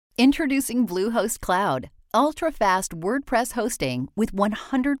Introducing Bluehost Cloud, ultra-fast WordPress hosting with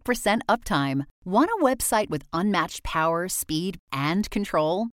 100% uptime. Want a website with unmatched power, speed, and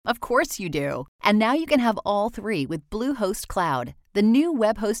control? Of course you do. And now you can have all three with Bluehost Cloud, the new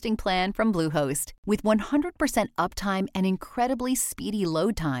web hosting plan from Bluehost. With 100% uptime and incredibly speedy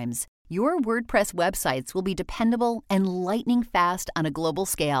load times, your WordPress websites will be dependable and lightning fast on a global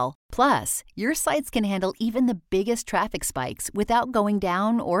scale. Plus, your sites can handle even the biggest traffic spikes without going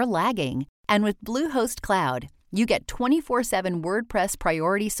down or lagging. And with Bluehost Cloud, you get 24/7 WordPress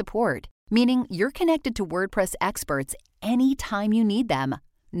priority support, meaning you're connected to WordPress experts anytime you need them.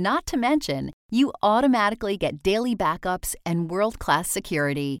 Not to mention, you automatically get daily backups and world-class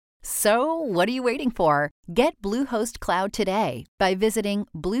security. So, what are you waiting for? Get Bluehost Cloud today by visiting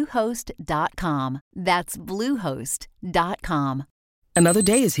Bluehost.com. That's Bluehost.com. Another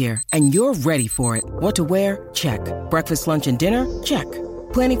day is here, and you're ready for it. What to wear? Check. Breakfast, lunch, and dinner? Check.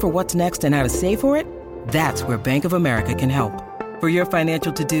 Planning for what's next and how to save for it? That's where Bank of America can help. For your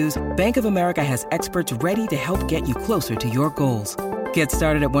financial to-dos, Bank of America has experts ready to help get you closer to your goals. Get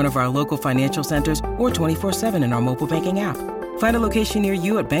started at one of our local financial centers or 24/7 in our mobile banking app. Find a location near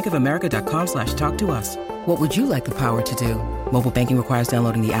you at bankofamerica.com/talktous. What would you like the power to do? Mobile banking requires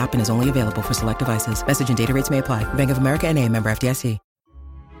downloading the app and is only available for select devices. Message and data rates may apply. Bank of America N.A., member FDIC.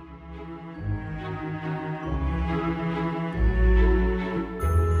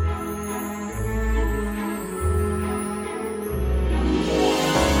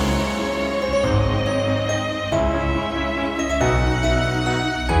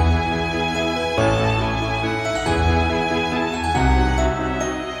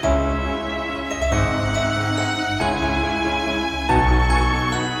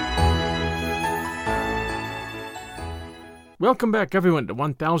 Welcome back, everyone, to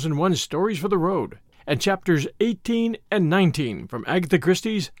 1001 Stories for the Road, and chapters 18 and 19 from Agatha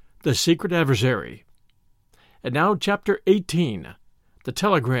Christie's The Secret Adversary. And now chapter 18, The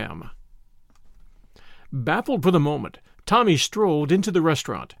Telegram. Baffled for the moment, Tommy strolled into the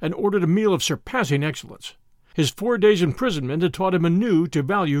restaurant and ordered a meal of surpassing excellence. His 4 days' imprisonment had taught him anew to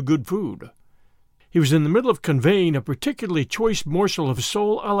value good food. He was in the middle of conveying a particularly choice morsel of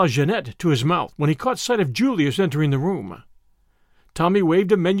sole à la Jeanette to his mouth when he caught sight of Julius entering the room. Tommy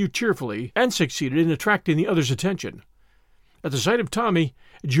waved a menu cheerfully and succeeded in attracting the other's attention. At the sight of Tommy,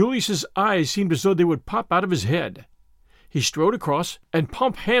 Julius's eyes seemed as though they would pop out of his head. He strode across and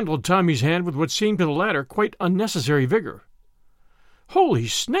pump-handled Tommy's hand with what seemed to the latter quite unnecessary vigor. "Holy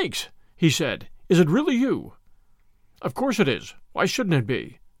snakes!" he said. "Is it really you?" "Of course it is. Why shouldn't it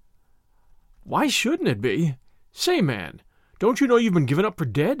be?" "Why shouldn't it be? Say, man, don't you know you've been given up for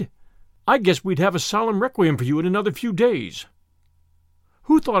dead? I guess we'd have a solemn requiem for you in another few days."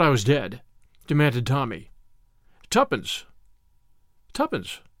 "Who thought I was dead?" demanded Tommy. "Tuppence."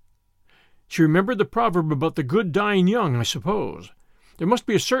 "Tuppence?" She remembered the proverb about the good dying young, I suppose. There must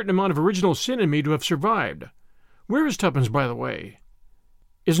be a certain amount of original sin in me to have survived. Where is Tuppence, by the way?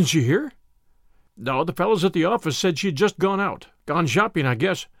 "Isn't she here?" "No, the fellows at the office said she had just gone out. Gone shopping, I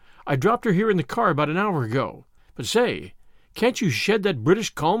guess. I dropped her here in the car about an hour ago. But say, can't you shed that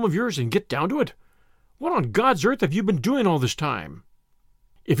British calm of yours and get down to it? What on God's earth have you been doing all this time?"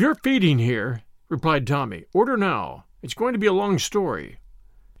 "If you're feeding here," replied Tommy, "order now. It's going to be a long story."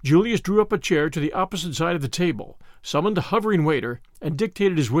 Julius drew up a chair to the opposite side of the table, summoned a hovering waiter, and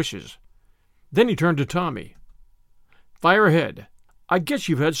dictated his wishes. Then he turned to Tommy. "Fire ahead. I guess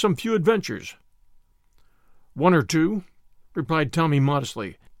you've had some few adventures." "1 or 2, replied Tommy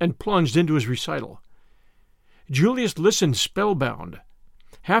modestly, and plunged into his recital. Julius listened spellbound.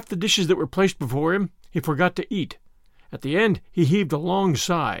 Half the dishes that were placed before him he forgot to eat. At the end he heaved a long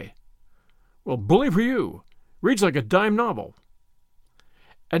sigh. "Well, bully for you. Reads like a dime novel."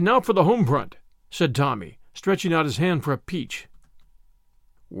 "And now for the home front," said Tommy, stretching out his hand for a peach.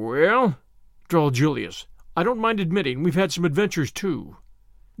 "Well," drawled Julius, "I don't mind admitting we've had some adventures, too."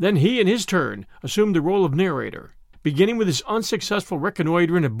 Then he, in his turn, assumed the role of narrator. Beginning with his unsuccessful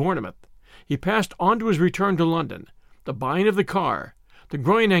reconnoitering at Bournemouth, he passed on to his return to London, the buying of the car, the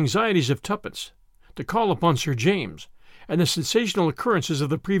growing anxieties of Tuppence, the call upon Sir James, and the sensational occurrences of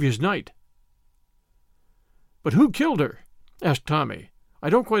the previous night. "But who killed her?" asked Tommy. "I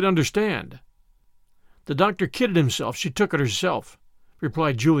don't quite understand." "The doctor kidded himself she took it herself,"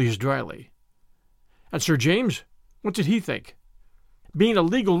 replied Julius dryly. "And Sir James? What did he think?" "Being a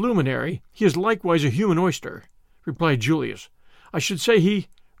legal luminary, he is likewise a human oyster," replied Julius. "I should say he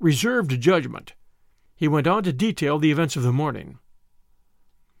reserved judgment." He went on to detail the events of the morning.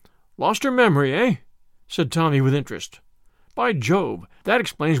 "Lost her memory, eh?" said Tommy with interest. "By Jove, that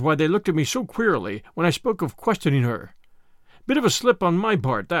explains why they looked at me so queerly when I spoke of questioning her. Bit of a slip on my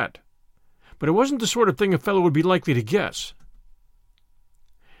part, that. But it wasn't the sort of thing a fellow would be likely to guess.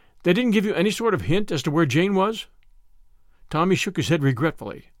 They didn't give you any sort of hint as to where Jane was? Tommy shook his head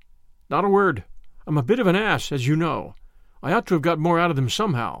regretfully. Not a word. I'm a bit of an ass, as you know. I ought to have got more out of them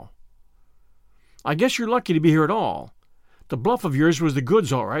somehow. I guess you're lucky to be here at all. The bluff of yours was the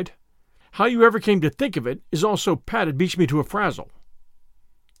goods, all right. How you ever came to think of it is all so pat it beats me to a frazzle.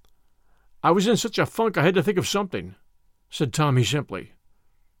 I was in such a funk I had to think of something, said Tommy simply.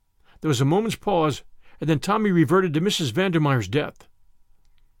 There was a moment's pause, and then Tommy reverted to Mrs. Vandermeyer's death.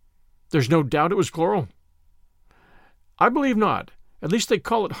 There's no doubt it was chloral? I believe not. At least they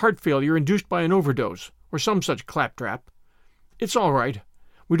call it heart failure induced by an overdose, or some such claptrap. It's all right.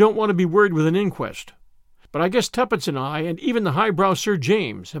 We don't want to be worried with an inquest. But I guess Tuppence and I, and even the highbrow Sir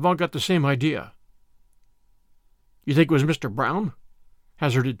James, have all got the same idea. You think it was Mr. Brown?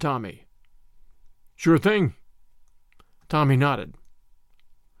 Hazarded Tommy. Sure thing. Tommy nodded.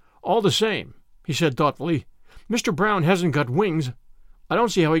 All the same, he said thoughtfully, Mr. Brown hasn't got wings. I don't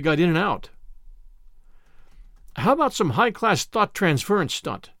see how he got in and out. How about some high-class thought transference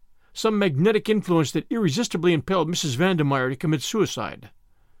stunt? Some magnetic influence that irresistibly impelled Mrs. Vandermeyer to commit suicide?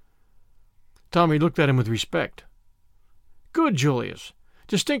 Tommy looked at him with respect. Good, Julius.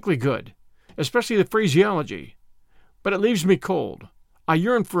 Distinctly good. Especially the phraseology. But it leaves me cold. I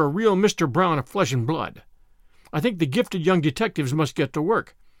yearn for a real Mr. Brown of flesh and blood. I think the gifted young detectives must get to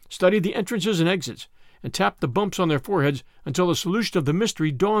work, study the entrances and exits, and tap the bumps on their foreheads until the solution of the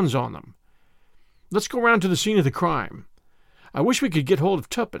mystery dawns on them. Let's go round to the scene of the crime. I wish we could get hold of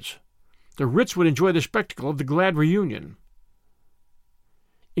Tuppence. The Ritz would enjoy the spectacle of the glad reunion.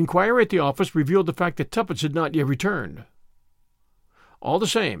 Inquiry at the office revealed the fact that Tuppence had not yet returned. All the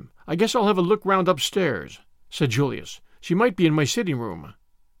same, I guess I'll have a look round upstairs, said Julius. She might be in my sitting room.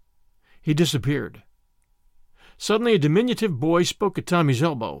 He disappeared. Suddenly a diminutive boy spoke at Tommy's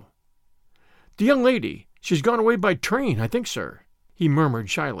elbow. The young lady. She's gone away by train, I think, sir, he murmured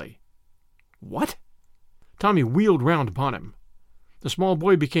shyly. What? Tommy wheeled round upon him. The small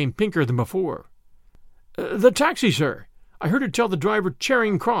boy became pinker than before. The taxi, sir. I heard her tell the driver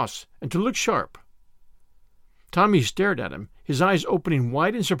Charing Cross, and to look sharp. Tommy stared at him, his eyes opening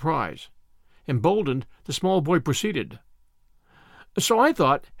wide in surprise. Emboldened, the small boy proceeded. So I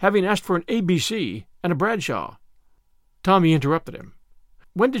thought, having asked for an ABC and a Bradshaw. Tommy interrupted him.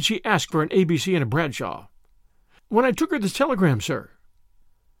 When did she ask for an ABC and a Bradshaw? When I took her the telegram, sir.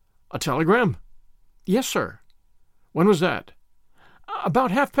 A telegram? Yes, sir. When was that?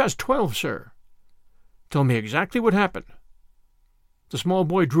 About 12:30, sir. Tell me exactly what happened. The small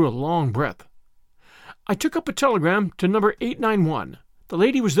boy drew a long breath. I took up a telegram to number 891. The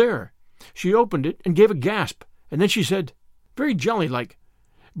lady was there. She opened it and gave a gasp, and then she said, very jolly-like,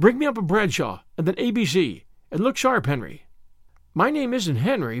 bring me up a Bradshaw, and then ABC, and look sharp, Henry. My name isn't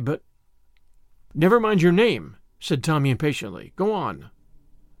Henry, but... Never mind your name, said Tommy impatiently. Go on.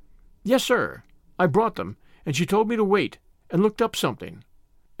 Yes, sir. I brought them, and she told me to wait, and looked up something.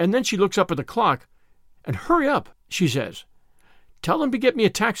 And then she looks up at the clock, and hurry up, she says. Tell them to get me a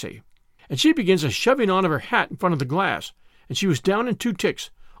taxi. And she begins a shoving on of her hat in front of the glass, and she was down in 2 ticks,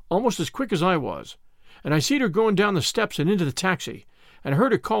 almost as quick as I was. And I seed her going down the steps and into the taxi, and I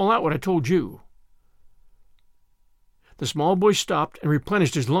heard her call out what I told you. The small boy stopped and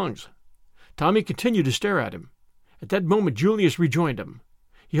replenished his lungs. Tommy continued to stare at him. At that moment Julius rejoined him.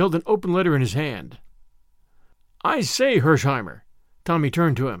 He held an open letter in his hand. I say, Hersheimer, Tommy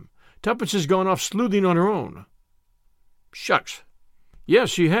turned to him, Tuppence has gone off sleuthing on her own. Shucks. Yes,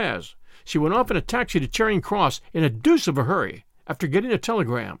 she has. She went off in a taxi to Charing Cross in a deuce of a hurry, after getting a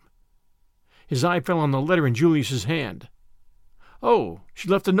telegram. His eye fell on the letter in Julius's hand. Oh, she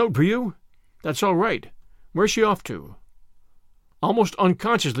left a note for you? That's all right. Where's she off to? Almost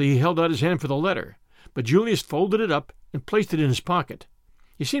unconsciously he held out his hand for the letter, but Julius folded it up and placed it in his pocket.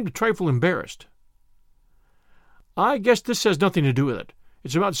 He seemed a trifle embarrassed. I guess this has nothing to do with it.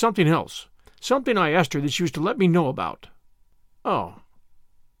 It's about something else. Something I asked her that she was to let me know about. Oh.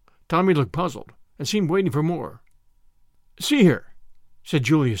 Tommy looked puzzled, and seemed waiting for more. See here, said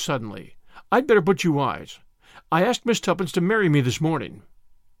Julius suddenly. I'd better put you wise. I asked Miss Tuppence to marry me this morning.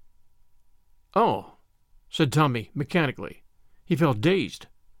 Oh, said Tommy mechanically. He felt dazed.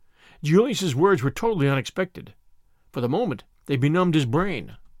 Julius's words were totally unexpected. For the moment, they benumbed his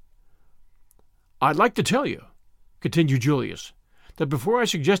brain. I'd like to tell you, continued Julius, that before I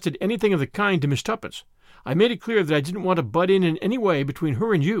suggested anything of the kind to Miss Tuppence, I made it clear that I didn't want to butt in any way between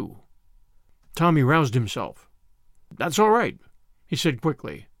her and you. Tommy roused himself. That's all right, he said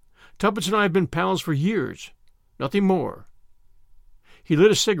quickly. Tuppence and I have been pals for years. Nothing more. He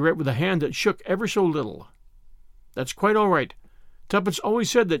lit a cigarette with a hand that shook ever so little. That's quite all right. Tuppence always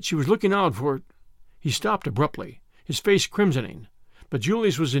said that she was looking out for—" He stopped abruptly, his face crimsoning, but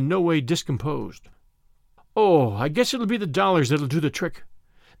Julius was in no way discomposed. "Oh, I guess it'll be the dollars that'll do the trick.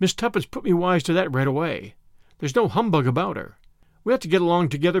 Miss Tuppence put me wise to that right away. There's no humbug about her. We ought to get along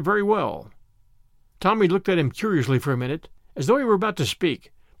together very well." Tommy looked at him curiously for a minute, as though he were about to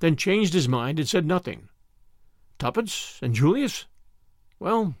speak, then changed his mind and said nothing. Tuppence and Julius?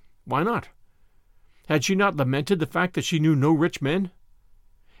 Well, why not? Had she not lamented the fact that she knew no rich men?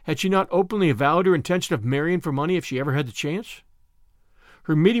 Had she not openly avowed her intention of marrying for money if she ever had the chance?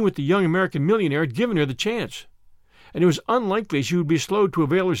 Her meeting with the young American millionaire had given her the chance, and it was unlikely she would be slow to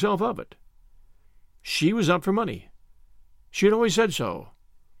avail herself of it. She was out for money. She had always said so.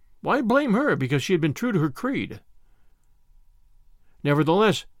 Why blame her because she had been true to her creed?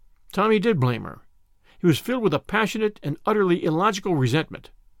 Nevertheless, Tommy did blame her. He was filled with a passionate and utterly illogical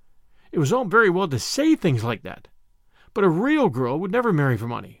resentment. It was all very well to say things like that, but a real girl would never marry for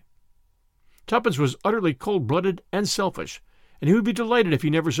money. Tuppence was utterly cold-blooded and selfish, and he would be delighted if he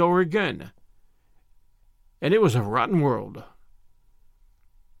never saw her again. And it was a rotten world.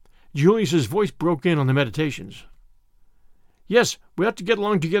 Julius's voice broke in on the meditations. "Yes, we ought to get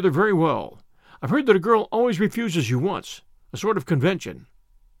along together very well. I've heard that a girl always refuses you once, a sort of convention."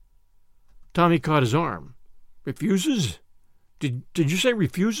 Tommy caught his arm. "Refuses? Did you say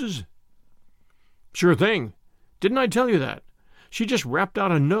refuses?" "Sure thing. Didn't I tell you that? She just rapped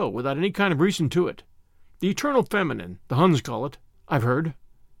out a no without any kind of reason to it. The eternal feminine, the Huns call it, I've heard.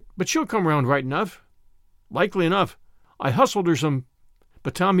 But she'll come round right enough. Likely enough. I hustled her some—"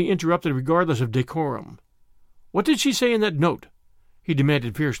 But Tommy interrupted regardless of decorum. "What did she say in that note?" he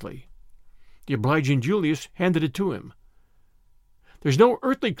demanded fiercely. The obliging Julius handed it to him. "There's no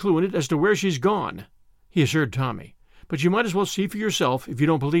earthly clue in it as to where she's gone," he assured Tommy, "but you might as well see for yourself if you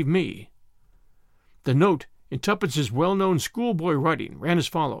don't believe me." The note, in Tuppence's well-known schoolboy writing, ran as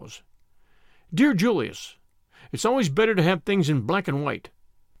follows. "Dear Julius, it's always better to have things in black and white.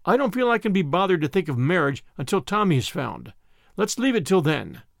 I don't feel I can be bothered to think of marriage until Tommy is found. Let's leave it till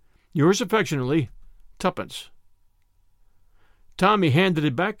then. Yours affectionately, Tuppence." Tommy handed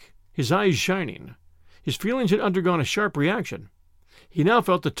it back, his eyes shining. His feelings had undergone a sharp reaction. He now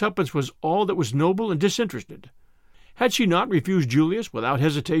felt that Tuppence was all that was noble and disinterested. Had she not refused Julius without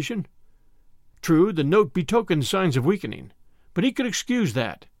hesitation? True, the note betokened signs of weakening, but he could excuse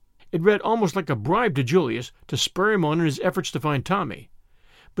that. It read almost like a bribe to Julius to spur him on in his efforts to find Tommy,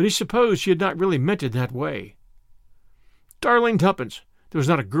 but he supposed she had not really meant it that way. Darling Tuppence, there was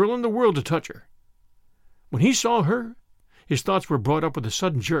not a girl in the world to touch her. When he saw her, his thoughts were brought up with a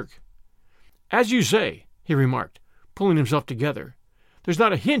sudden jerk. "As you say," he remarked, pulling himself together, "there's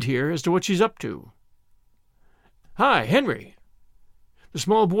not a hint here as to what she's up to." "Hi, Henry!" The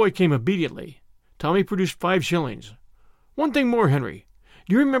small boy came obediently. Tommy produced 5 shillings. "One thing more, Henry.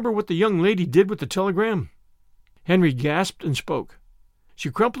 Do you remember what the young lady did with the telegram?" Henry gasped and spoke.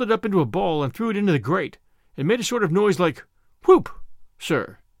 "She crumpled it up into a ball and threw it into the grate, and made a sort of noise like whoop,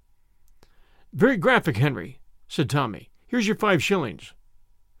 sir." "Very graphic, Henry," said Tommy. "Here's your 5 shillings.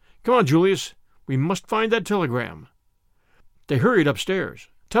 Come on, Julius. We must find that telegram." They hurried upstairs.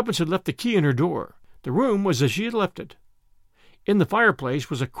 Tuppence had left the key in her door. The room was as she had left it. In the fireplace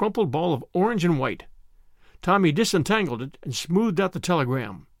was a crumpled ball of orange and white. Tommy disentangled it and smoothed out the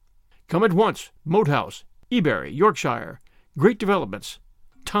telegram. "Come at once. Moat House, Ebury, Yorkshire. Great developments.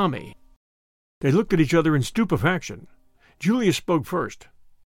 Tommy." They looked at each other in stupefaction. Julius spoke first.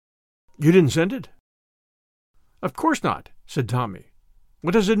 "You didn't send it?" "Of course not," said Tommy.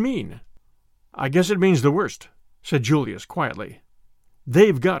 "What does it mean?" "I guess it means the worst," said Julius quietly.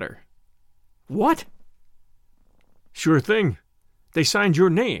 "They've got her." "What?" "Sure thing. They signed your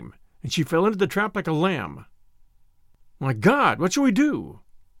name, and she fell into the trap like a lamb." "My God, what shall we do?"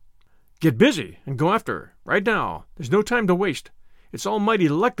 "Get busy and go after her, right now. There's no time to waste. It's almighty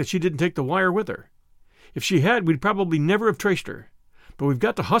luck that she didn't take the wire with her. If she had, we'd probably never have traced her. But we've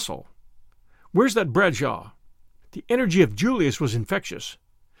got to hustle. Where's that Bradshaw?" The energy of Julius was infectious.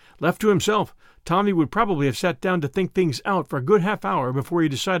 Left to himself, Tommy would probably have sat down to think things out for a good half-hour before he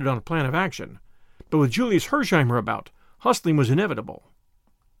decided on a plan of action. But with Julius Hersheimer about, hustling was inevitable.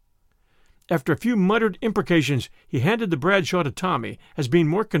 After a few muttered imprecations, he handed the Bradshaw to Tommy as being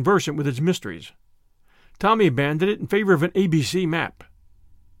more conversant with its mysteries. Tommy abandoned it in favor of an ABC map.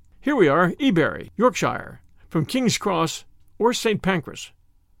 "Here we are, Ebury, Yorkshire, from King's Cross or St. Pancras."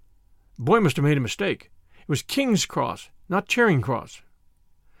 The boy must have made a mistake. It was King's Cross, not Charing Cross.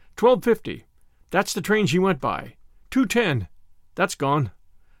 12:50. That's the train she went by. 2:10. That's gone.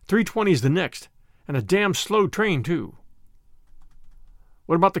 3:20's the next, and a damn slow train, too.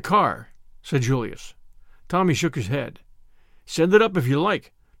 "What about the car?" said Julius. Tommy shook his head. "Send it up if you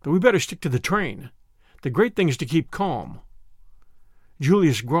like, but we better stick to the train. The great thing is to keep calm."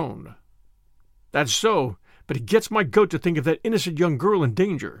 Julius groaned. "That's so, but it gets my goat to think of that innocent young girl in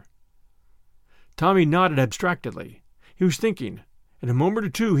danger." Tommy nodded abstractedly. He was thinking. In a moment or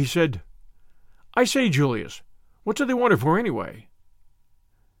two he said, "I say, Julius, what do they want her for anyway?"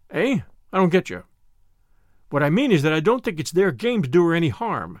 "Eh? I don't get you." "What I mean is that I don't think it's their game to do her any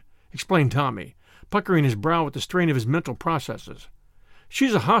harm," explained Tommy, puckering his brow with the strain of his mental processes.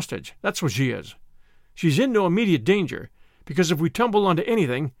 "She's a hostage, that's what she is. She's in no immediate danger, because if we tumble onto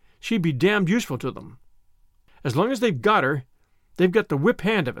anything, she'd be damned useful to them. As long as they've got her, they've got the whip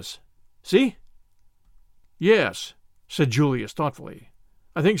hand of us. See?" "Yes," said Julius thoughtfully.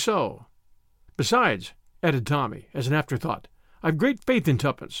 "I think so. Besides," added Tommy, as an afterthought, "I've great faith in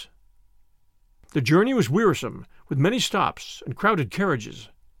Tuppence." The journey was wearisome, with many stops and crowded carriages.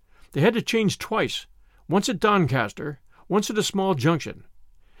 They had to change twice, once at Doncaster, once at a small junction.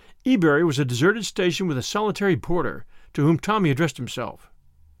 Ebury was a deserted station with a solitary porter, to whom Tommy addressed himself.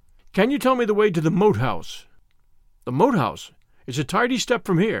 "Can you tell me the way to the Moat House?" "The Moat House? It's a tidy step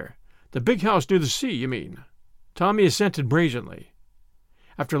from here. The big house near the sea, you mean?" Tommy assented brazenly.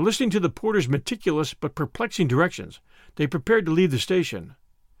 After listening to the porter's meticulous but perplexing directions, they prepared to leave the station.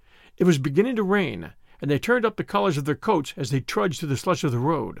 It was beginning to rain, and they turned up the collars of their coats as they trudged through the slush of the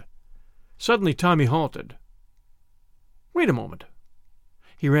road. Suddenly Tommy halted. "Wait a moment."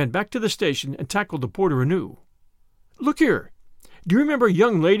 He ran back to the station and tackled the porter anew. "Look here. Do you remember a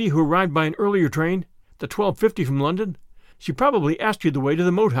young lady who arrived by an earlier train, the 12:50 from London? She probably asked you the way to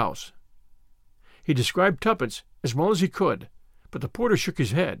the Moat House." He described Tuppence as well as he could, but the porter shook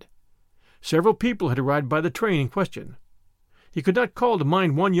his head. Several people had arrived by the train in question. He could not call to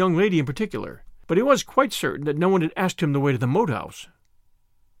mind one young lady in particular, but he was quite certain that no one had asked him the way to the Moat House.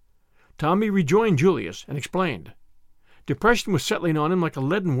 Tommy rejoined Julius and explained. Depression was settling on him like a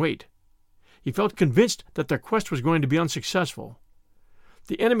leaden weight. He felt convinced that their quest was going to be unsuccessful.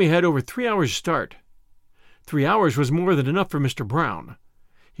 The enemy had over 3 hours' start. 3 hours was more than enough for Mr. Brown.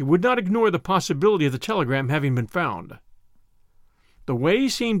 He would not ignore the possibility of the telegram having been found. The way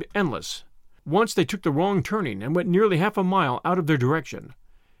seemed endless. Once they took the wrong turning and went nearly half a mile out of their direction.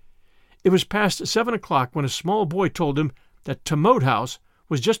 It was past 7 o'clock when a small boy told him that the Moat House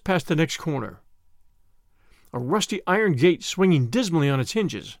was just past the next corner. A rusty iron gate swinging dismally on its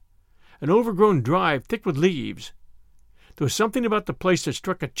hinges, an overgrown drive thick with leaves. There was something about the place that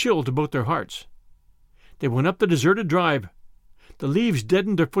struck a chill to both their hearts. They went up the deserted drive. The leaves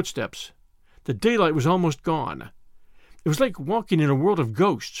deadened their footsteps. The daylight was almost gone. It was like walking in a world of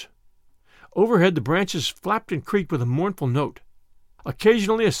ghosts. Overhead the branches flapped and creaked with a mournful note.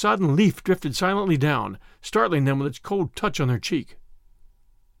 Occasionally a sodden leaf drifted silently down, startling them with its cold touch on their cheek.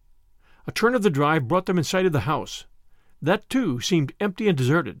 A turn of the drive brought them in sight of the house. That, too, seemed empty and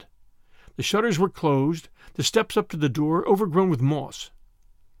deserted. The shutters were closed, the steps up to the door overgrown with moss.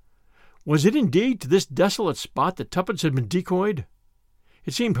 Was it indeed to this desolate spot that Tuppence had been decoyed?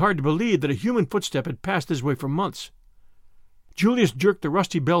 It seemed hard to believe that a human footstep had passed this way for months. Julius jerked the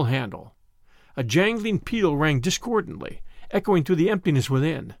rusty bell handle. A jangling peal rang discordantly, echoing through the emptiness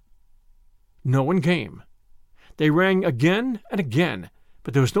within. No one came. They rang again and again,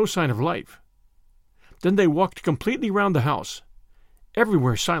 but there was no sign of life. Then they walked completely round the house.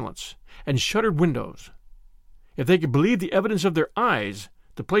 Everywhere silence, and shuttered windows. If they could believe the evidence of their eyes,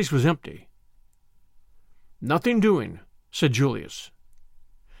 the place was empty. "Nothing doing," said Julius.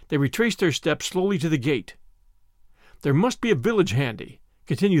 They retraced their steps slowly to the gate. "There must be a village handy,"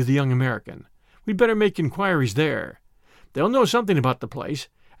 continued the young American. "We'd better make inquiries there. They'll know something about the place,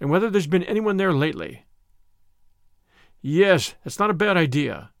 and whether there's been anyone there lately." "Yes, that's not a bad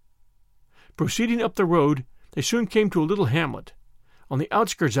idea." Proceeding up the road, they soon came to a little hamlet. On the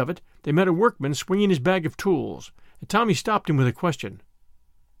outskirts of it, they met a workman swinging his bag of tools, and Tommy stopped him with a question.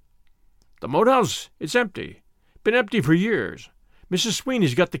 "The Moat House? It's empty. Been empty for years. Mrs.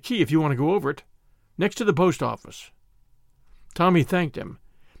 Sweeney's got the key if you want to go over it. Next to the post office." Tommy thanked him.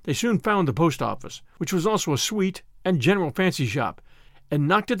 They soon found the post office, which was also a sweet and general fancy shop, and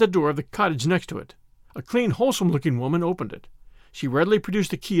knocked at the door of the cottage next to it. A clean, wholesome-looking woman opened it. She readily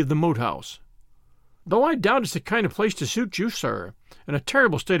produced the key of the Moat House. "Though I doubt it's the kind of place to suit you, sir. In a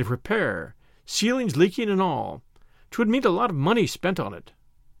terrible state of repair. Ceilings leaking and all. 'Twould mean a lot of money spent on it."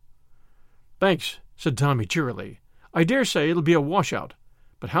 "Thanks," said Tommy cheerily. "I dare say it'll be a washout,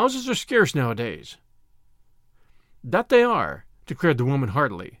 but houses are scarce nowadays." "That they are," declared the woman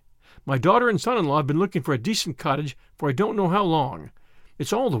heartily. "My daughter and son-in-law have been looking for a decent cottage for I don't know how long.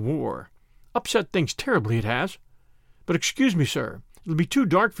 It's all the war. Upset things terribly, it has. But excuse me, sir, it'll be too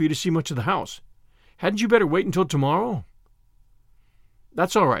dark for you to see much of the house. Hadn't you better wait until tomorrow?"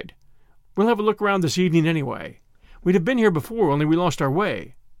 "That's all right. We'll have a look around this evening anyway. We'd have been here before, only we lost our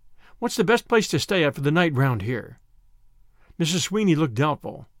way. What's the best place to stay at for the night round here?" Mrs. Sweeney looked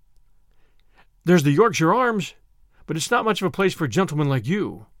doubtful. "There's the Yorkshire Arms, but it's not much of a place for a gentleman like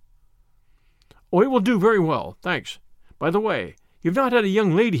you." "Oh, it will do very well, thanks. By the way, you've not had a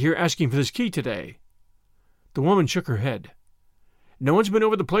young lady here asking for this key today." The woman shook her head. "No one's been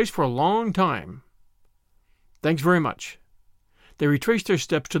over the place for a long time." "Thanks very much." They retraced their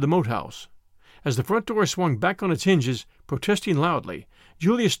steps to the moat house. As the front door swung back on its hinges, protesting loudly,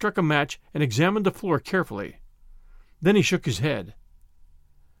 Julius struck a match and examined the floor carefully. Then he shook his head.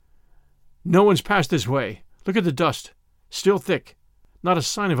 "No one's passed this way. Look at the dust. Still thick. Not a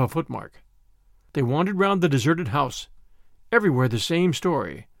sign of a footmark." They wandered round the deserted house. Everywhere the same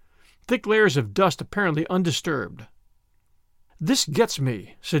story. Thick layers of dust apparently undisturbed. "This gets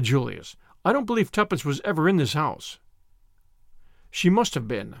me," said Julius. "I don't believe Tuppence was ever in this house." "She must have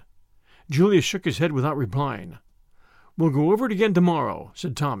been." Julius shook his head without replying. "We'll go over it again tomorrow,"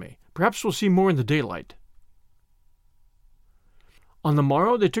 said Tommy. "Perhaps we'll see more in the daylight." On the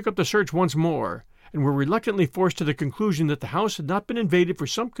morrow they took up the search once more, and were reluctantly forced to the conclusion that the house had not been invaded for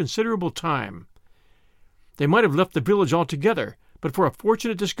some considerable time. They might have left the village altogether, but for a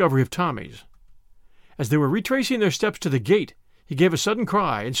fortunate discovery of Tommy's. As they were retracing their steps to the gate, he gave a sudden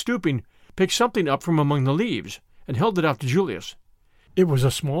cry, and stooping, picked something up from among the leaves, and held it out to Julius. It was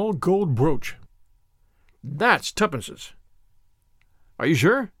a small gold brooch. "That's Tuppence's." "Are you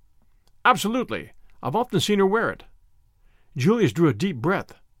sure?" "Absolutely. I've often seen her wear it." Julius drew a deep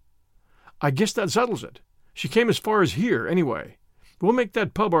breath. "I guess that settles it. She came as far as here, anyway. We'll make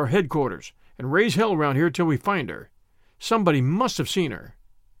that pub our headquarters, and raise hell round here till we find her. Somebody must have seen her."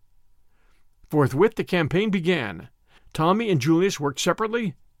 Forthwith the campaign began. Tommy and Julius worked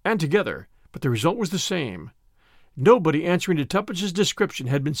separately and together, but the result was the same. Nobody answering to Tuppence's description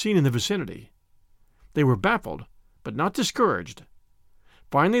had been seen in the vicinity. They were baffled, but not discouraged.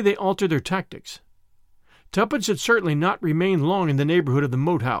 Finally they altered their tactics. Tuppence had certainly not remained long in the neighborhood of the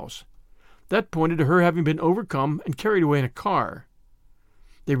moat house. That pointed to her having been overcome and carried away in a car.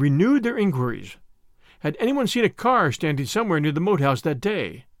 They renewed their inquiries. Had anyone seen a car standing somewhere near the moat house that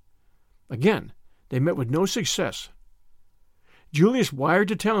day? Again, they met with no success. Julius wired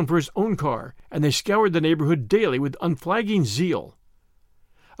to town for his own car, and they scoured the neighborhood daily with unflagging zeal.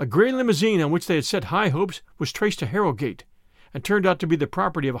 A gray limousine on which they had set high hopes was traced to Harrogate, and turned out to be the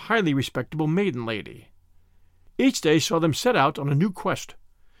property of a highly respectable maiden lady. Each day saw them set out on a new quest.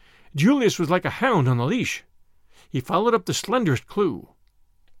 Julius was like a hound on a leash. He followed up the slenderest clue.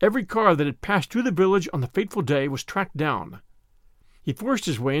 Every car that had passed through the village on the fateful day was tracked down. He forced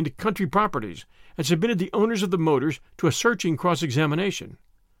his way into country properties, and submitted the owners of the motors to a searching cross-examination.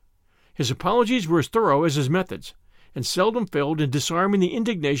 His apologies were as thorough as his methods, and seldom failed in disarming the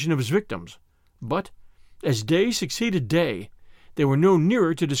indignation of his victims. But, as day succeeded day, they were no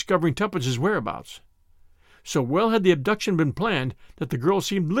nearer to discovering Tuppence's whereabouts. So well had the abduction been planned that the girl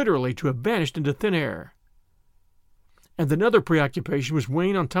seemed literally to have vanished into thin air. And another preoccupation was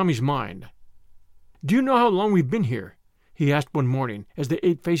weighing on Tommy's mind. "Do you know how long we've been here?" he asked one morning as they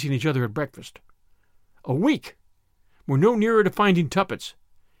ate facing each other at breakfast. "A week. We're no nearer to finding Tuppence.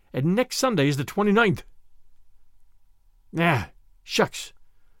 And next Sunday is the 29th. Shucks,"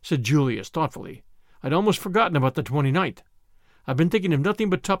 said Julius thoughtfully. "I'd almost forgotten about the 29th. I've been thinking of nothing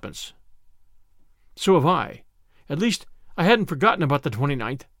but Tuppence." "So have I. At least, I hadn't forgotten about the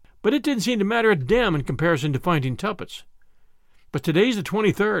 29th, but it didn't seem to matter a damn in comparison to finding Tuppence. But today's the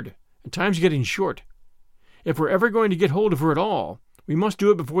 23rd, and time's getting short. If we're ever going to get hold of her at all, we must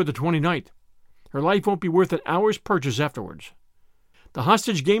do it before the 29th. Her life won't be worth an hour's purchase afterwards. The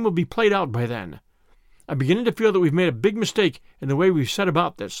hostage game will be played out by then. I'm beginning to feel that we've made a big mistake in the way we've set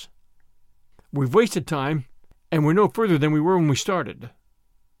about this. We've wasted time, and we're no further than we were when we started."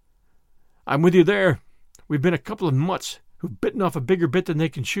 "I'm with you there. We've been a couple of mutts who've bitten off a bigger bit than they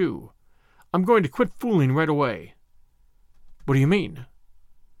can chew. I'm going to quit fooling right away." "What do you mean?"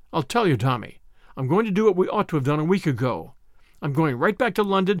 "I'll tell you, Tommy. I'm going to do what we ought to have done a week ago. I'm going right back to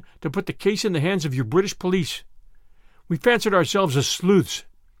London to put the case in the hands of your British police. We fancied ourselves as sleuths.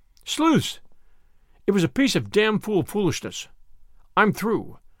 Sleuths! It was a piece of damn fool foolishness. I'm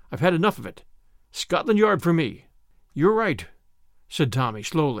through. I've had enough of it. Scotland Yard for me." "You're right," said Tommy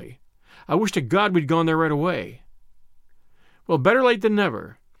slowly. "I wish to God we'd gone there right away." "Well, better late than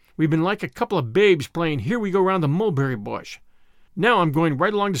never. We've been like a couple of babes playing Here We Go Round the Mulberry Bush. Now I'm going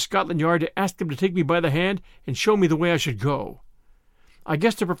right along to Scotland Yard to ask them to take me by the hand and show me the way I should go. I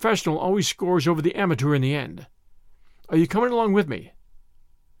guess the professional always scores over the amateur in the end. Are you coming along with me?"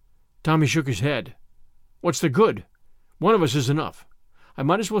 Tommy shook his head. What's the good? One of us is enough. I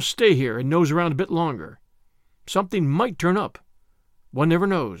might as well stay here and nose around a bit longer. Something might turn up. One never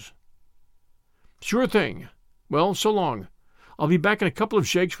knows. Sure thing. Well, so long. I'll be back in a couple of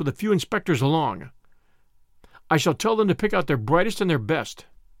shakes with a few inspectors along. I shall tell them to pick out their brightest and their best.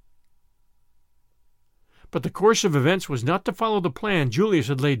 But the course of events was not to follow the plan Julius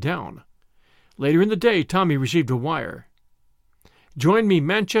had laid down. Later in the day, Tommy received a wire. Join me,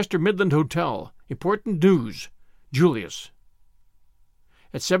 Manchester Midland Hotel. Important news. Julius.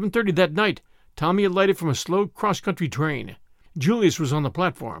 At 7:30 that night, Tommy alighted from a slow cross-country train. Julius was on the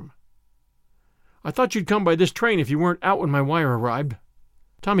platform. I thought you'd come by this train if you weren't out when my wire arrived.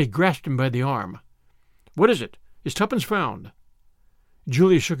 Tommy grasped him by the arm. What is it? Is Tuppence found?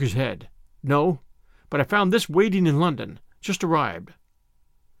 Julius shook his head. No, but I found this waiting in London. Just arrived.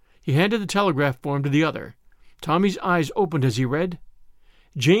 He handed the telegraph form to the other. Tommy's eyes opened as he read,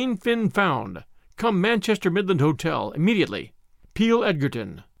 Jane Finn found. Come Manchester Midland Hotel, immediately. Peel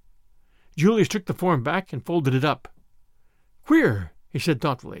Edgerton. Julius took the form back and folded it up. Queer, he said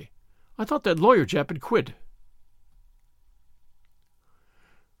thoughtfully. I thought that lawyer chap had quit.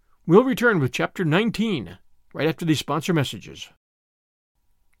 We'll return with Chapter 19, right after these sponsor messages.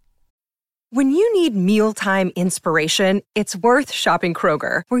 When you need mealtime inspiration, it's worth shopping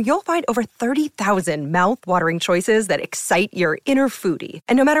Kroger, where you'll find over 30,000 mouth-watering choices that excite your inner foodie.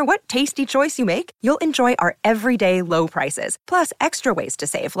 And no matter what tasty choice you make, you'll enjoy our everyday low prices, plus extra ways to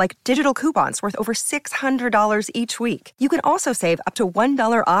save, like digital coupons worth over $600 each week. You can also save up to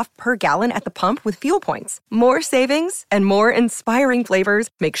 $1 off per gallon at the pump with fuel points. More savings and more inspiring flavors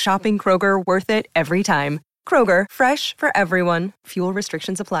make shopping Kroger worth it every time. Kroger, fresh for everyone. Fuel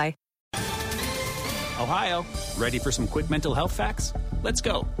restrictions apply. Ohio, ready for some quick mental health facts? Let's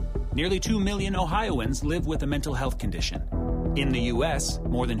go. Nearly 2 million Ohioans live with a mental health condition. In the U.S.,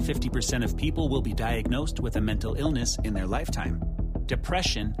 more than 50% of people will be diagnosed with a mental illness in their lifetime.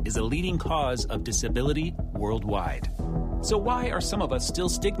 Depression is a leading cause of disability worldwide. So why are some of us still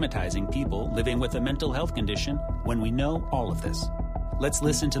stigmatizing people living with a mental health condition when we know all of this? Let's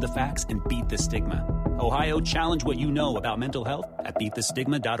listen to the facts and beat the stigma. Ohio, challenge what you know about mental health at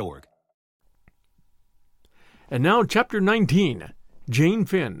beatthestigma.org. And now Chapter 19, Jane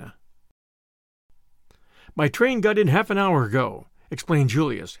Finn. My train got in half an hour ago, explained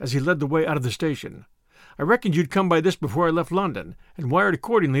Julius as he led the way out of the station. I reckoned you'd come by this before I left London, and wired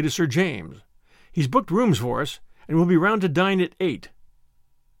accordingly to Sir James. He's booked rooms for us, and we'll be round to dine at 8.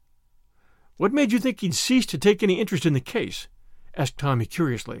 What made you think he'd cease to take any interest in the case? Asked Tommy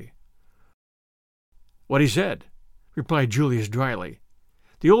curiously. What he said, replied Julius dryly.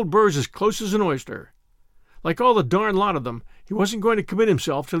 The old bird's as close as an oyster. Like all the darn lot of them, he wasn't going to commit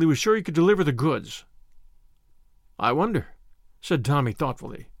himself till he was sure he could deliver the goods. I wonder, said Tommy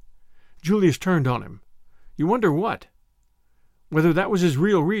thoughtfully. Julius turned on him. You wonder what? Whether that was his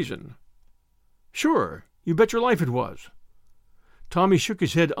real reason. Sure, you bet your life it was. Tommy shook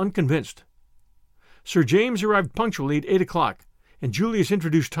his head unconvinced. Sir James arrived punctually at 8 o'clock, and Julius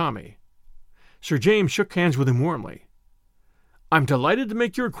introduced Tommy. Sir James shook hands with him warmly. I'm delighted to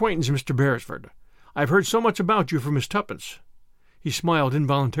make your acquaintance, Mr. Beresford. I've heard so much about you from Miss Tuppence. He smiled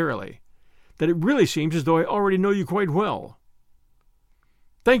involuntarily, that it really seems as though I already know you quite well.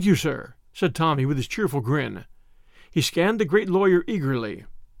 Thank you, sir, said Tommy with his cheerful grin. He scanned the great lawyer eagerly.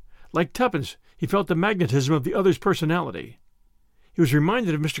 Like Tuppence, he felt the magnetism of the other's personality. He was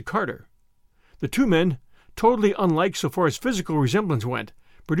reminded of Mr. Carter. The two men, totally unlike so far as physical resemblance went,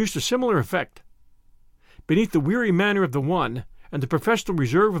 produced a similar effect. Beneath the weary manner of the one and the professional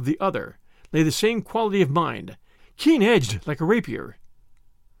reserve of the other lay the same quality of mind, keen-edged like a rapier.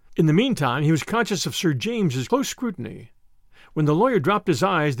 In the meantime, he was conscious of Sir James's close scrutiny. When the lawyer dropped his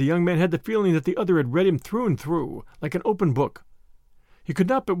eyes, the young man had the feeling that the other had read him through and through, like an open book. He could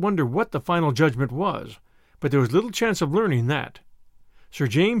not but wonder what the final judgment was, but there was little chance of learning that. Sir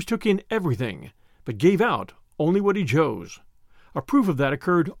James took in everything, but gave out only what he chose. A proof of that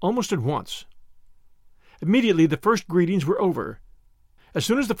occurred almost at once. Immediately the first greetings were over. As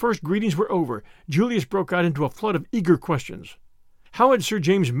soon as the first greetings were over, Julius broke out into a flood of eager questions. How had Sir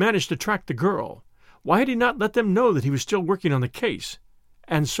James managed to track the girl? Why had he not let them know that he was still working on the case?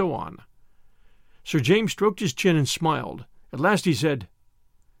 And so on. Sir James stroked his chin and smiled. At last he said,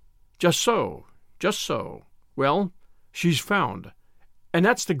 Just so. Well, she's found. And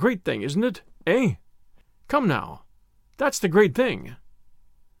that's the great thing, isn't it? Eh? Come now. That's the great thing.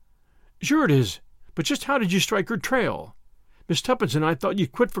 Sure it is. But just how did you strike her trail? Miss Tuppence and I thought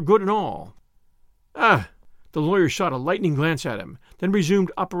you'd quit for good and all. Ah! The lawyer shot a lightning glance at him, then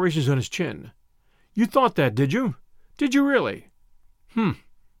resumed operations on his chin. You thought that, did you? Did you really?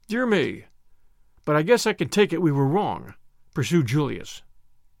 Dear me. But I guess I can take it we were wrong, pursued Julius.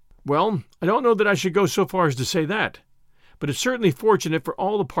 Well, I don't know that I should go so far as to say that, but it's certainly fortunate for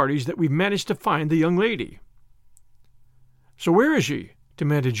all the parties that we've managed to find the young lady. So where is she?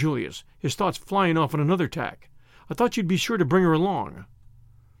 Demanded Julius, his thoughts flying off on another tack. I thought you'd be sure to bring her along.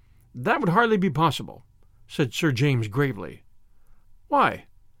 That would hardly be possible, said Sir James gravely. Why?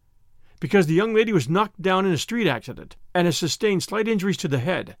 Because the young lady was knocked down in a street accident and has sustained slight injuries to the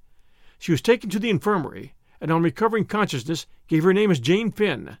head. She was taken to the infirmary, and on recovering consciousness gave her name as Jane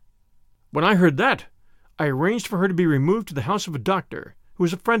Finn. When I heard that, I arranged for her to be removed to the house of a doctor, who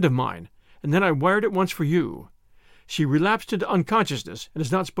is a friend of mine, and then I wired at once for you. She relapsed into unconsciousness and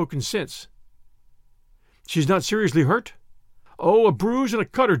has not spoken since. She's not seriously hurt? Oh, a bruise and a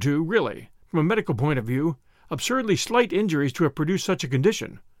cut or two, really. From a medical point of view, absurdly slight injuries to have produced such a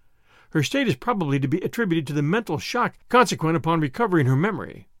condition. Her state is probably to be attributed to the mental shock consequent upon recovering her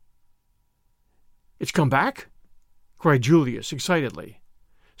memory. It's come back? Cried Julius excitedly.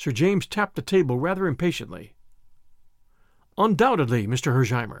 Sir James tapped the table rather impatiently. Undoubtedly, Mr.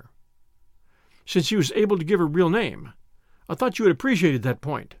 Hersheimer. Since he was able to give her real name, I thought you had appreciated that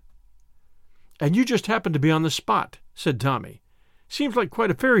point. And you just happened to be on the spot, said Tommy. Seems like quite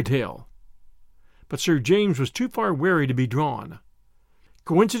a fairy tale. But Sir James was too far wary to be drawn.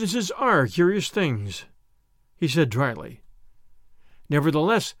 Coincidences are curious things, he said dryly.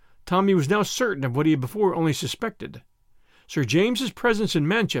 Nevertheless, Tommy was now certain of what he had before only suspected. Sir James's presence in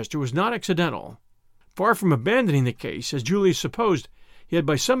Manchester was not accidental. Far from abandoning the case, as Julius supposed, he had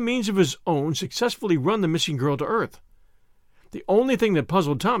by some means of his own successfully run the missing girl to earth. The only thing that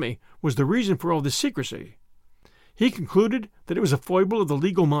puzzled Tommy was the reason for all this secrecy. He concluded that it was a foible of the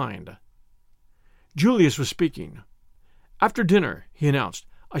legal mind. Julius was speaking. After dinner, he announced,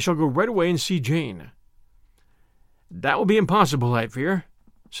 I shall go right away and see Jane. That will be impossible, I fear,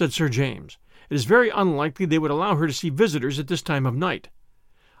 said Sir James. It is very unlikely they would allow her to see visitors at this time of night.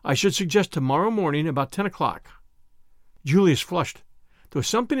 I should suggest tomorrow morning about 10 o'clock. Julius flushed. There was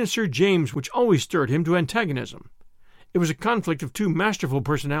something in Sir James which always stirred him to antagonism. It was a conflict of two masterful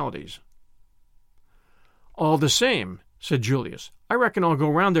personalities. All the same, said Julius, I reckon I'll go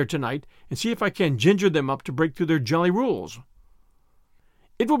round there tonight and see if I can ginger them up to break through their jolly rules.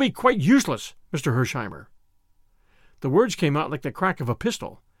 It will be quite useless, Mr. Hersheimer. The words came out like the crack of a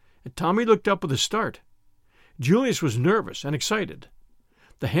pistol, and Tommy looked up with a start. Julius was nervous and excited.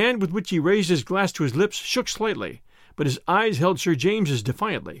 The hand with which he raised his glass to his lips shook slightly, but his eyes held Sir James's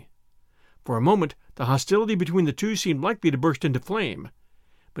defiantly. For a moment the hostility between the two seemed likely to burst into flame,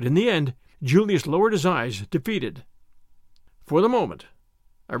 but in the end Julius lowered his eyes, defeated. For the moment,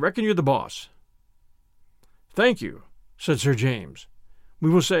 I reckon you're the boss. Thank you, said Sir James.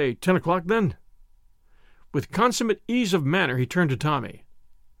 We will say 10 o'clock, then? With consummate ease of manner he turned to Tommy.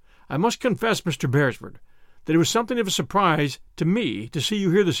 I must confess, Mr. Beresford, that it was something of a surprise to me to see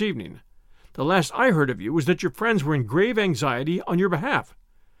you here this evening. The last I heard of you was that your friends were in grave anxiety on your behalf.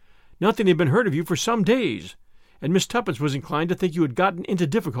 Nothing had been heard of you for some days, and Miss Tuppence was inclined to think you had gotten into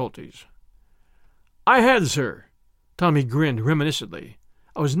difficulties. I had, sir. Tommy grinned reminiscently.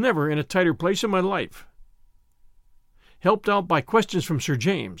 I was never in a tighter place in my life. Helped out by questions from Sir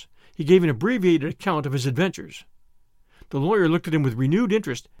James, he gave an abbreviated account of his adventures. The lawyer looked at him with renewed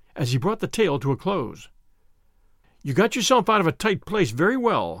interest as he brought the tale to a close. You got yourself out of a tight place very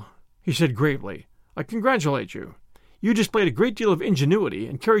well, he said gravely. I congratulate you. You displayed a great deal of ingenuity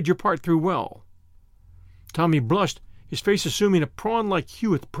and carried your part through well. Tommy blushed, his face assuming a prawn-like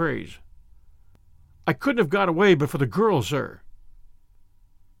hue at the praise. I couldn't have got away but for the girl, sir.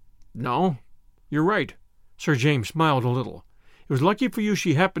 No, you're right. Sir James smiled a little. It was lucky for you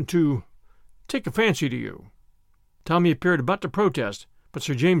she happened to take a fancy to you. Tommy appeared about to protest, but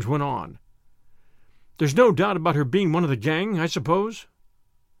Sir James went on. There's no doubt about her being one of the gang, I suppose?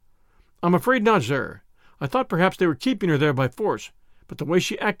 I'm afraid not, sir. I thought perhaps they were keeping her there by force, but the way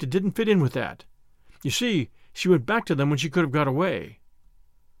she acted didn't fit in with that. You see, she went back to them when she could have got away.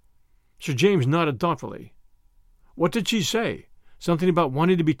 Sir James nodded thoughtfully. What did she say? Something about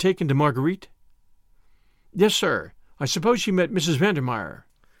wanting to be taken to Marguerite? Yes, sir. I suppose she met Mrs. Vandermeyer.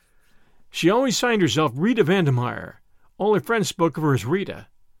 She always signed herself Rita Vandermeyer. All her friends spoke of her as Rita.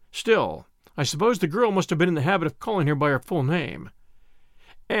 Still, I suppose the girl must have been in the habit of calling her by her full name.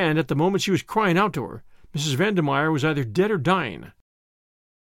 And at the moment she was crying out to her, Mrs. Vandermeyer was either dead or dying.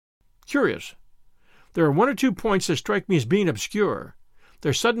 Curious. There are one or two points that strike me as being obscure.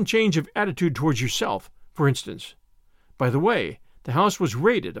 Their sudden change of attitude towards yourself, for instance. By the way, the house was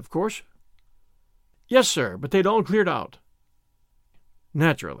raided, of course? Yes, sir, but they'd all cleared out.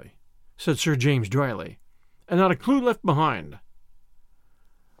 Naturally, said Sir James dryly, and not a clue left behind.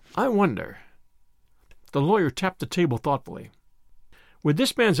 I wonder. The lawyer tapped the table thoughtfully. Would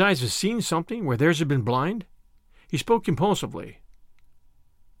this man's eyes have seen something where theirs had been blind? He spoke impulsively.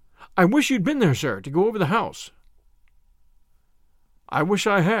 I wish you'd been there, sir, to go over the house. I wish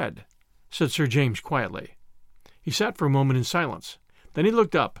I had, said Sir James quietly. He sat for a moment in silence. Then he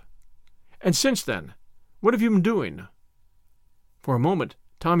looked up. And since then, what have you been doing? For a moment,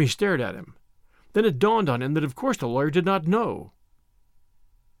 Tommy stared at him. Then it dawned on him that of course the lawyer did not know.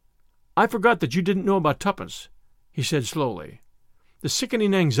 I forgot that you didn't know about tuppence, he said slowly. The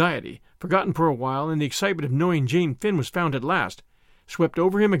sickening anxiety, forgotten for a while in the excitement of knowing Jane Finn was found at last, swept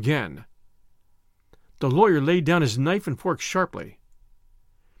over him again. The lawyer laid down his knife and fork sharply.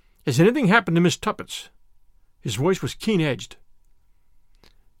 Has anything happened to Miss Tuppence? His voice was keen-edged.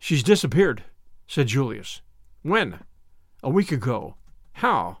 She's disappeared, said Julius. When? A week ago.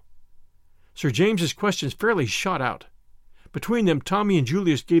 How? Sir James's questions fairly shot out. Between them, Tommy and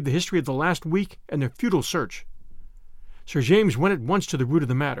Julius gave the history of the last week and their futile search. Sir James went at once to the root of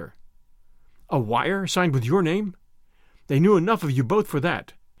the matter. A wire signed with your name? They knew enough of you both for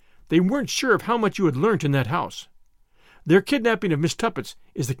that. They weren't sure of how much you had learnt in that house. Their kidnapping of Miss Tuppence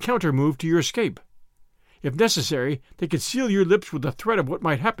is the counter-move to your escape. If necessary, they could seal your lips with the threat of what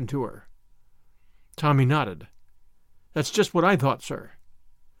might happen to her. Tommy nodded. That's just what I thought, sir.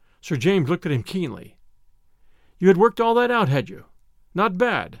 Sir James looked at him keenly. You had worked all that out, had you? Not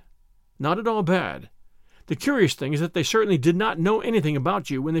bad. Not at all bad. The curious thing is that they certainly did not know anything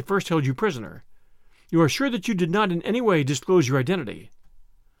about you when they first held you prisoner. You are sure that you did not in any way disclose your identity?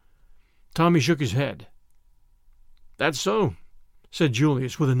 Tommy shook his head. That's so, said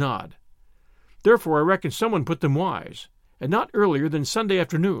Julius with a nod. Therefore I reckon someone put them wise, and not earlier than Sunday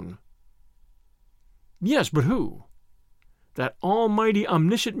afternoon. Yes, but who? That almighty,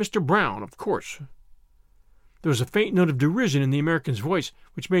 omniscient Mr. Brown, of course. There was a faint note of derision in the American's voice,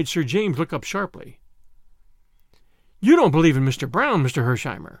 which made Sir James look up sharply. You don't believe in Mr. Brown, Mr.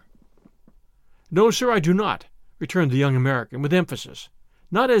 Hersheimer? No, sir, I do not, returned the young American with emphasis.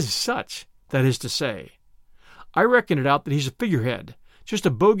 Not as such, that is to say. I reckon it out that he's a figurehead, just a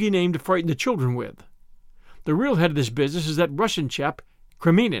bogey name to frighten the children with. The real head of this business is that Russian chap,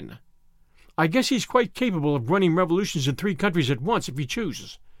 Kremenin. I guess he's quite capable of running revolutions in 3 countries at once if he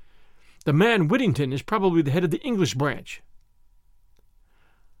chooses. The man Whittington is probably the head of the English branch.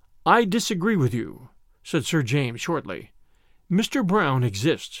 I disagree with you, said Sir James shortly. Mr. Brown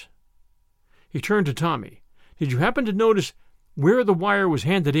exists. He turned to Tommy. Did you happen to notice where the wire was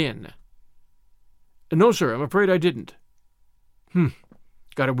handed in? No, sir, I'm afraid I didn't.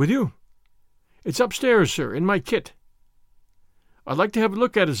 Got it with you? It's upstairs, sir, in my kit. I'd like to have a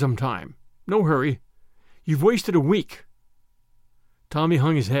look at it some time. No hurry. You've wasted a week. Tommy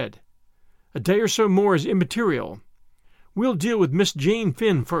hung his head. A day or so more is immaterial. We'll deal with Miss Jane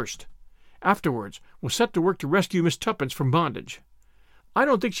Finn first. Afterwards, we'll set to work to rescue Miss Tuppence from bondage. I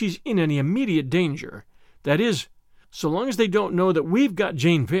don't think she's in any immediate danger. That is, so long as they don't know that we've got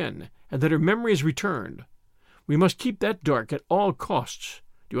Jane Finn and that her memory is returned. We must keep that dark at all costs.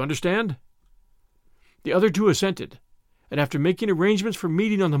 Do you understand? The other two assented, and after making arrangements for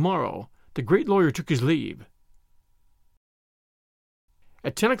meeting on the morrow, the great lawyer took his leave.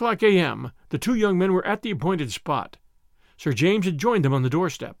 At 10:00 a.m., the 2 young men were at the appointed spot. Sir James had joined them on the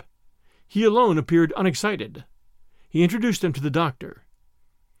doorstep. He alone appeared unexcited. He introduced them to the doctor.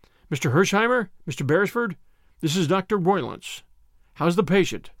 Mr. Hersheimer, Mr. Beresford, this is Dr. Roylance. How's the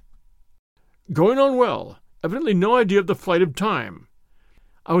patient? Going on well. Evidently no idea of the flight of time.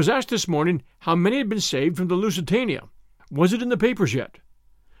 I was asked this morning how many had been saved from the Lusitania. Was it in the papers yet?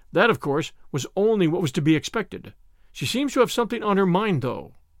 That, of course, was only what was to be expected. She seems to have something on her mind,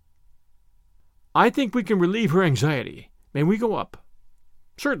 though. I think we can relieve her anxiety. May we go up?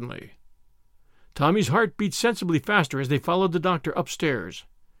 Certainly. Tommy's heart beat sensibly faster as they followed the doctor upstairs.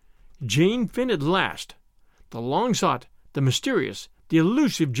 Jane Finn at last. The long-sought, the mysterious, the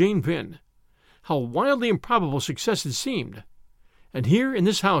elusive Jane Finn. How wildly improbable success had seemed. And here, in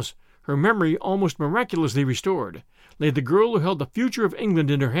this house, her memory almost miraculously restored, lay the girl who held the future of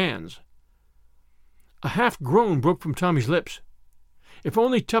England in her hands. A half-groan broke from Tommy's lips. If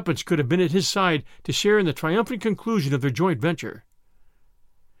only Tuppence could have been at his side to share in the triumphant conclusion of their joint venture.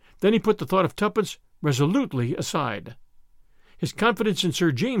 Then he put the thought of Tuppence resolutely aside. His confidence in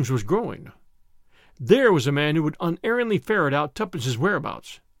Sir James was growing. There was a man who would unerringly ferret out Tuppence's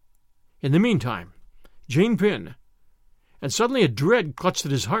whereabouts. In the meantime, Jane Finn. And suddenly a dread clutched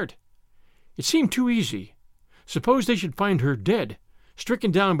at his heart. It seemed too easy. Suppose they should find her dead,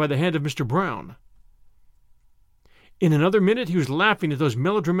 stricken down by the hand of Mr. Brown. In another minute he was laughing at those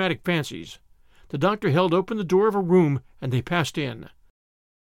melodramatic fancies. The doctor held open the door of a room, and they passed in.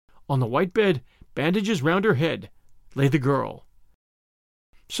 On the white bed, bandages round her head, lay the girl.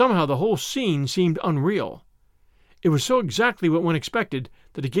 Somehow the whole scene seemed unreal. It was so exactly what one expected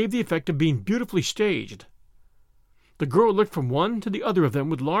that it gave the effect of being beautifully staged. The girl looked from one to the other of them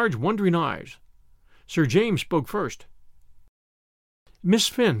with large, wondering eyes. Sir James spoke first. "Miss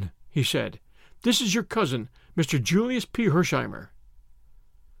Finn," he said, "this is your cousin, Mr. Julius P. Hersheimer."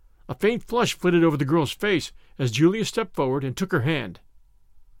 A faint flush flitted over the girl's face as Julius stepped forward and took her hand.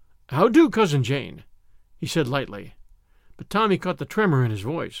 "How do, Cousin Jane?" he said lightly, but Tommy caught the tremor in his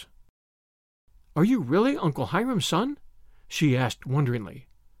voice. "Are you really Uncle Hiram's son?" she asked wonderingly.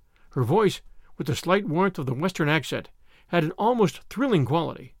 Her voice, with the slight warmth of the Western accent, had an almost thrilling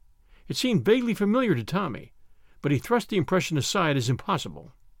quality. It seemed vaguely familiar to Tommy, but he thrust the impression aside as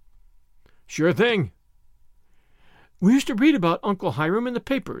impossible. "Sure thing." "We used to read about Uncle Hiram in the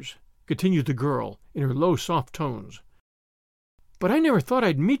papers," continued the girl in her low, soft tones. "But I never thought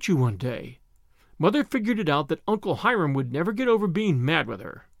I'd meet you one day. Mother figured it out that Uncle Hiram would never get over being mad with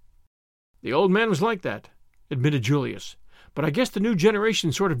her." "The old man was like that," admitted Julius, "but I guess the new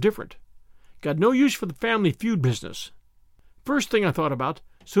generation's sort of different. Got no use for the family feud business. First thing I thought about,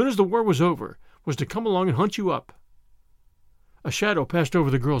 soon as the war was over, was to come along and hunt you up." A shadow passed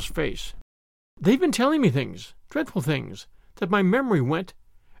over the girl's face. "They've been telling me things, dreadful things, that my memory went,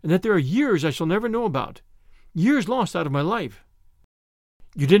 and that there are years I shall never know about, years lost out of my life."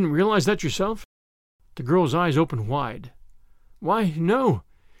 "You didn't realize that yourself?" The girl's eyes opened wide. "Why, no.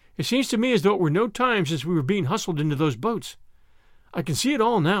 It seems to me as though it were no time since we were being hustled into those boats. I can see it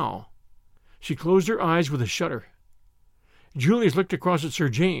all now." She closed her eyes with a shudder. Julius looked across at Sir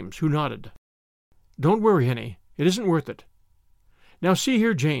James, who nodded. "Don't worry, Henny. It isn't worth it. Now see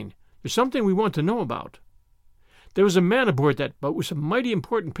here, Jane, there's something we want to know about. There was a man aboard that boat with some mighty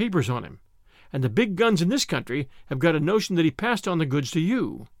important papers on him, and the big guns in this country have got a notion that he passed on the goods to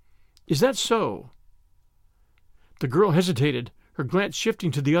you. Is that so?" The girl hesitated, her glance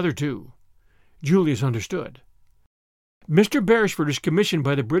shifting to the other two. Julius understood. "Mr. Beresford is commissioned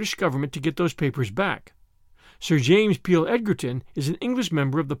by the British government to get those papers back. Sir James Peel Edgerton is an English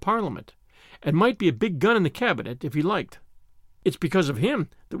member of the Parliament, and might be a big gun in the cabinet if he liked. It's because of him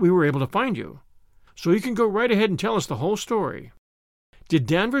that we were able to find you. So you can go right ahead and tell us the whole story. Did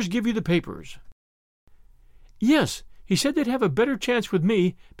Danvers give you the papers?" "Yes, he said they'd have a better chance with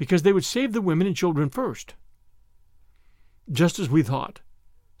me because they would save the women and children first." "Just as we thought,"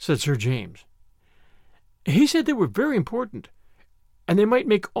 said Sir James. "He said they were very important, and they might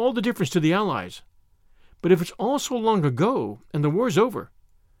make all the difference to the Allies. But if it's all so long ago, and the war's over,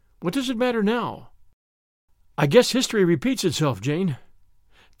 what does it matter now?" "I guess history repeats itself, Jane.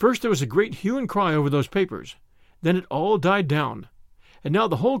 First there was a great hue and cry over those papers. Then it all died down. And now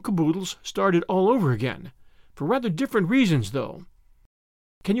the whole caboodle's started all over again, for rather different reasons, though.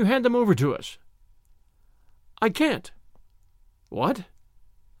 Can you hand them over to us?" "I can't." "What?"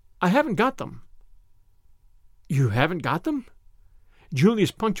 "I haven't got them." "You haven't got them?" Julius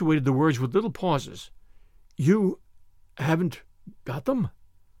punctuated the words with little pauses. "You haven't got them?"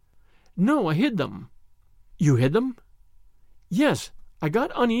 "No, I hid them." "You hid them?" "Yes, I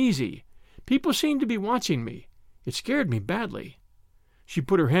got uneasy. People seemed to be watching me. It scared me badly." She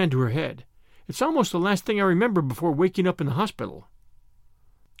put her hand to her head. "It's almost the last thing I remember before waking up in the hospital."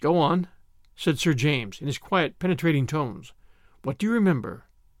 "Go on," said Sir James in his quiet, penetrating tones. "What do you remember?"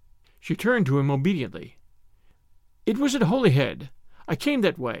 She turned to him obediently. "It was at Holyhead. I came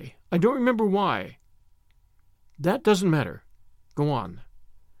that way. I don't remember why." "That doesn't matter. Go on."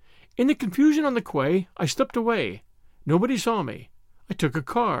 "In the confusion on the quay, I slipped away. Nobody saw me. I took a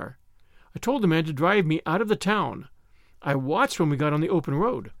car. I told the man to drive me out of the town. I watched when we got on the open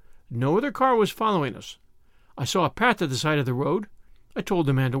road. No other car was following us. I saw a path at the side of the road. I told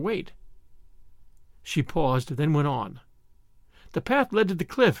the man to wait." She paused, then went on. "The path led to the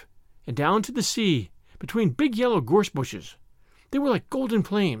cliff and down to the sea, between big yellow gorse bushes. They were like golden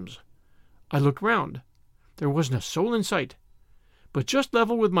flames. I looked round. There wasn't a soul in sight. But just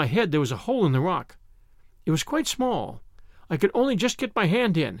level with my head there was a hole in the rock. It was quite small. I could only just get my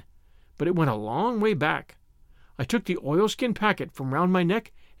hand in, but it went a long way back. I took the oilskin packet from round my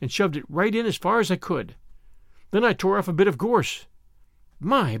neck and shoved it right in as far as I could. Then I tore off a bit of gorse.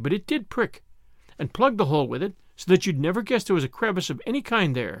 My, but it did prick, and plugged the hole with it so that you'd never guess there was a crevice of any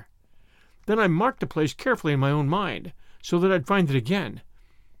kind there. Then I marked the place carefully in my own mind, so that I'd find it again.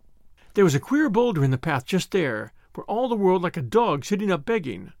 There was a queer boulder in the path just there, for all the world like a dog sitting up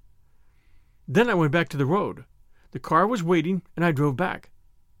begging. Then I went back to the road. The car was waiting, and I drove back.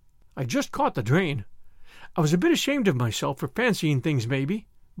 I just caught the train. I was a bit ashamed of myself for fancying things, maybe,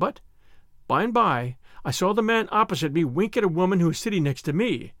 but by and by I saw the man opposite me wink at a woman who was sitting next to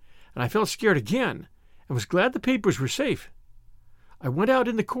me, and I felt scared again and was glad the papers were safe. I went out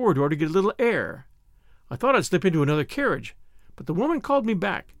in the corridor to get a little air. I thought I'd slip into another carriage, but the woman called me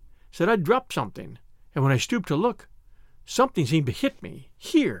back, said I'd dropped something, and when I stooped to look, something seemed to hit me,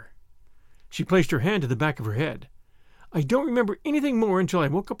 here. She placed her hand to the back of her head. I don't remember anything more until I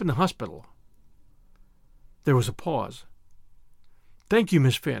woke up in the hospital. There was a pause. Thank you,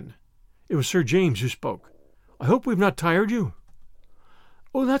 Miss Finn. It was Sir James who spoke. I hope we've not tired you.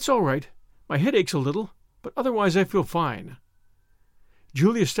 Oh, that's all right. My head aches a little, but otherwise I feel fine.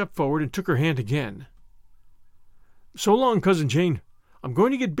 Julia stepped forward and took her hand again. So long, Cousin Jane. I'm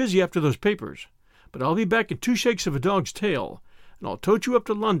going to get busy after those papers, but I'll be back in 2 shakes of a dog's tail, and I'll tote you up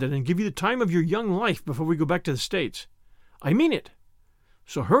to London and give you the time of your young life before we go back to the States. I mean it.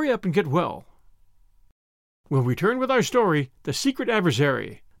 So hurry up and get well. We'll return with our story, The Secret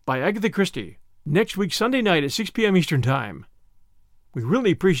Adversary, by Agatha Christie, next week Sunday night at 6 p.m. Eastern Time. We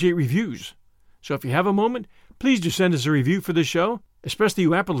really appreciate reviews, so if you have a moment, please do send us a review for this show, especially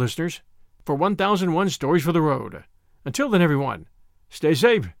you Apple listeners, for 1001 Stories for the Road. Until then, everyone, stay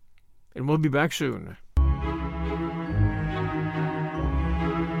safe, and we'll be back soon.